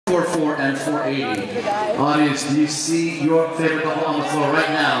404 and 480. Audience, do you see your favorite couple on the floor right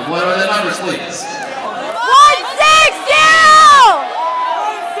now? What are the numbers, please?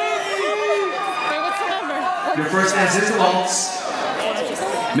 160! Your first dance is the waltz.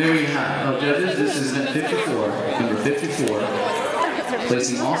 May we have, judges, this is event 54, number 54,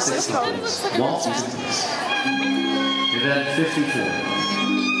 placing all 6 couples, waltz music please. Event 54.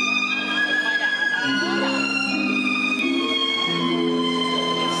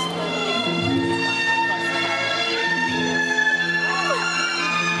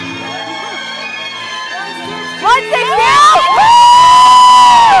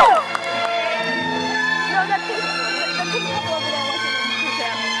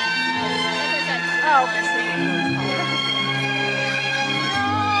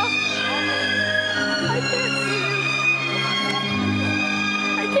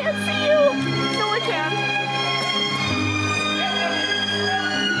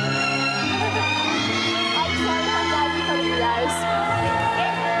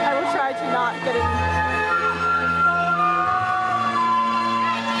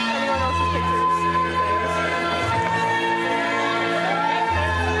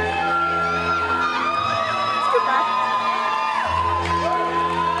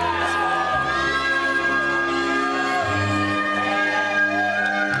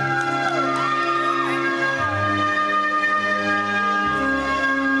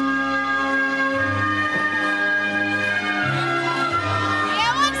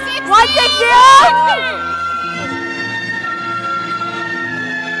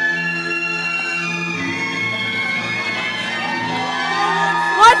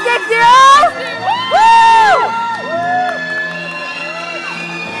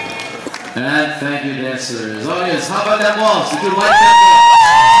 And thank you, dancers. Audience, how about that waltz? Did you like that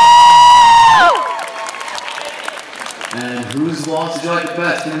waltz? And whose waltz did you like the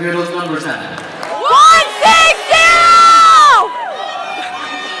best? Can we hear those numbers now?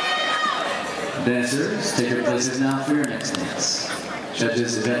 160! Dancers, take your places now for your next dance.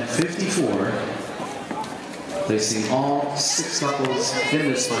 Judges, event 54, placing all 6 couples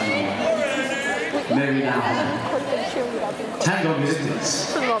in this final round. May we now have tango music, please.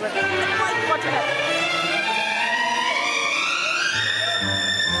 For the moment. Watch your head.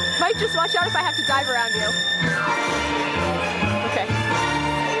 Mike, just watch out if I have to dive around you. Okay.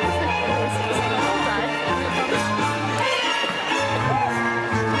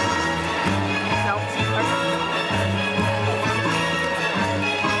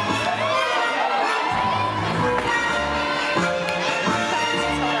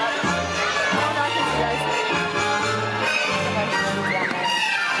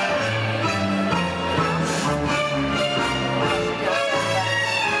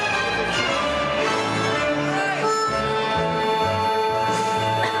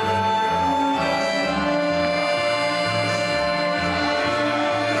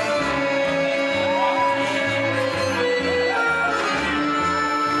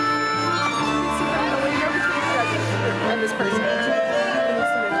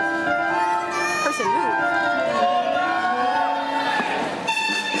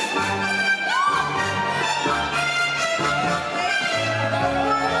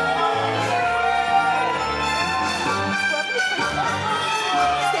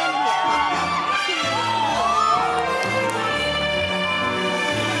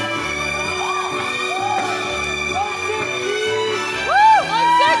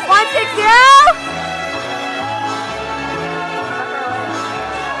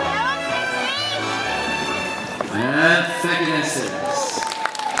 And thank you, dancers.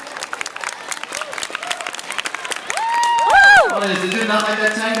 Audience, did you not like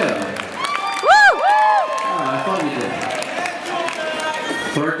that tango? Oh, I thought you did.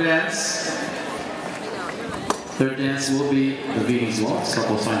 Third dance will be the Viennese waltz.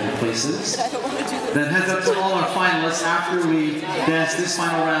 Couples find their places. Then heads up to all our finalists. After we dance this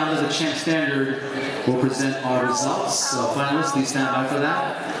final round of the Champ Standard, we'll present our results. So finalists, please stand by for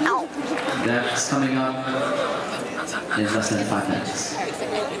that. That's coming up in less than 5 minutes.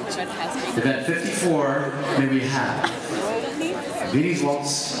 Event 54, may we have Viennese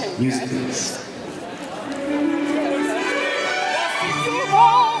waltz, music please.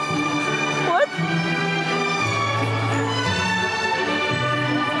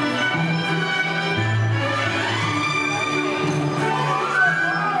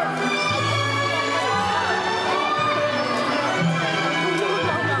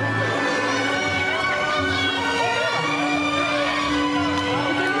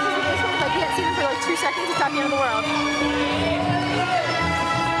 It's not the end of the world.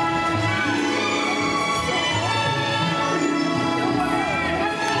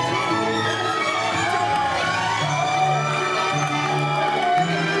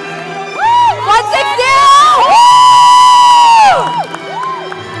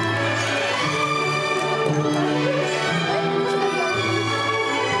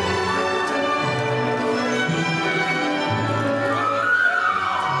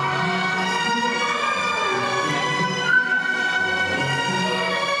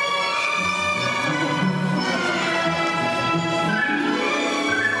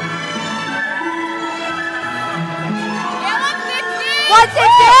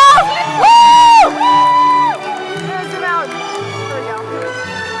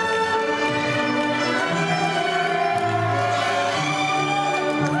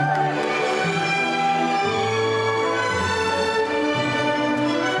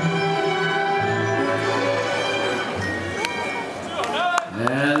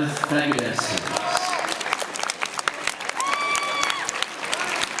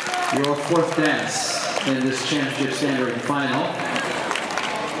 Your fourth dance in this championship standard final.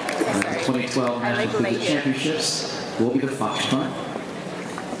 The 2012 National Collegiate Championships will be the Foxtrot.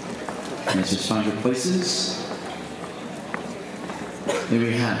 Let's just find your places. Here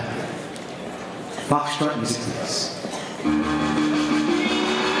we have Foxtrot music, please.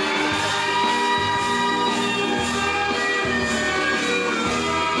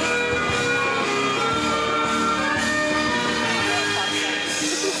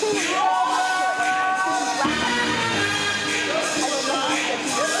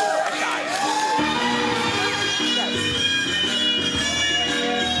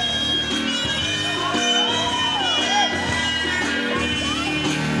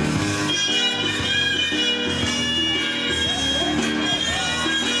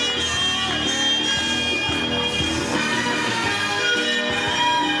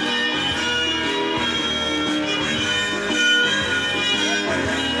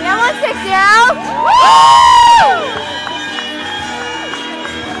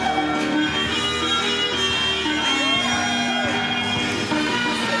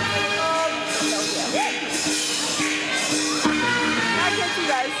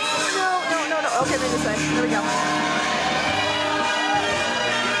 Okay, maybe this way. There we go.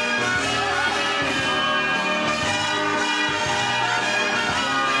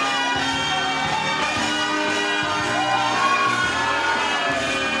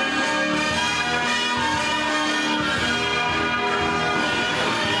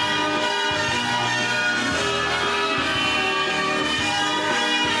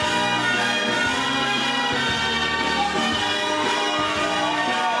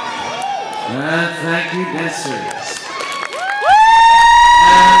 Thank you, dancers.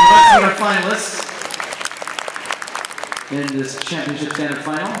 And let's meet our finalists in this championship standard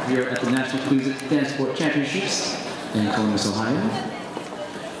final here at the National Collegiate Dancesport Championships in Columbus, Ohio.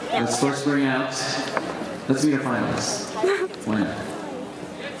 Let's first bring out, let's meet our finalists. Why not?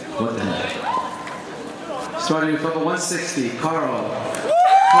 What the heck? Starting with level 160, Karol.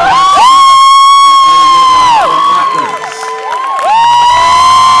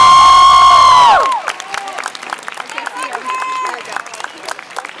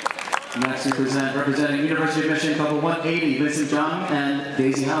 Next we present, representing University of Michigan, couple 180, Vincent John and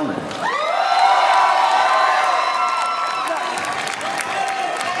Daisy Holland.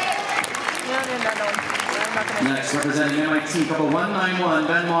 Next, representing MIT, couple 191,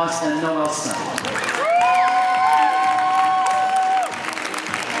 Ben Moss and Noel Stein.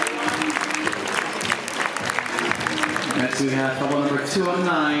 Next we have couple number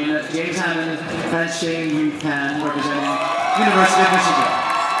 209, James Hammond and Shane Yupan, representing University of Michigan.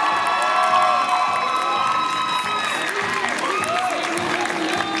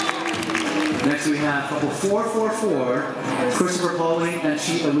 Next we have couple 444, Christopher Pauling and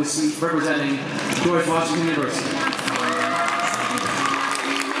Chief Alusi, representing George Washington University.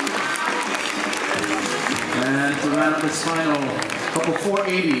 And to round up this final, couple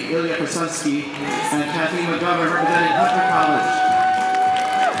 480, Ilya Krasunsky and Kathleen McGovern, representing Hunter College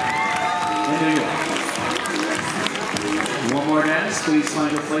in New York. One more dance, please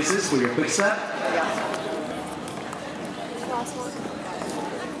find your places for your quick step.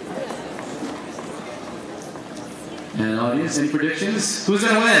 And audience, any predictions? Who's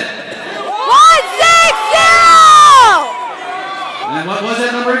going to win? 160! And what was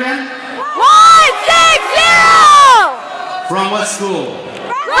that number again? 160! From what school?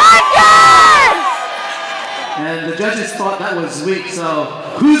 Rutgers! And the judges thought that was weak, so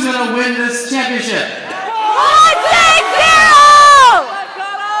who's going to win this championship? 160!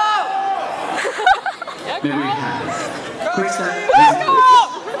 Maybe we have quick step.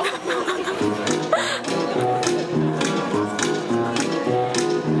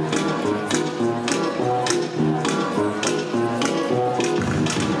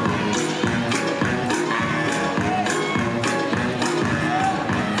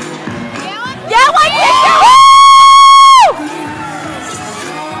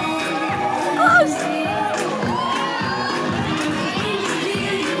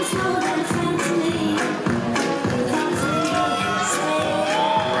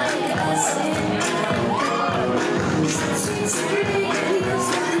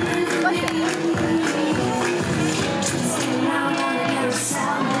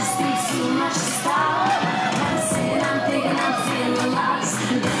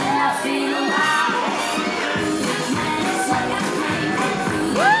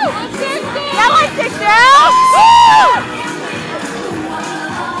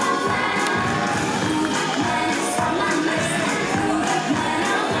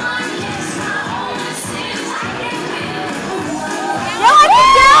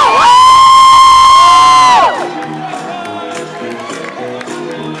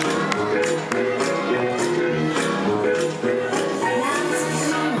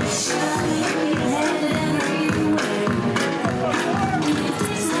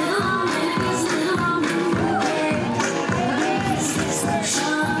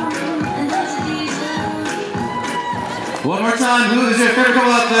 One more time, who is your favorite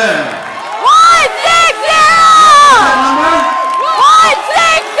couple out there?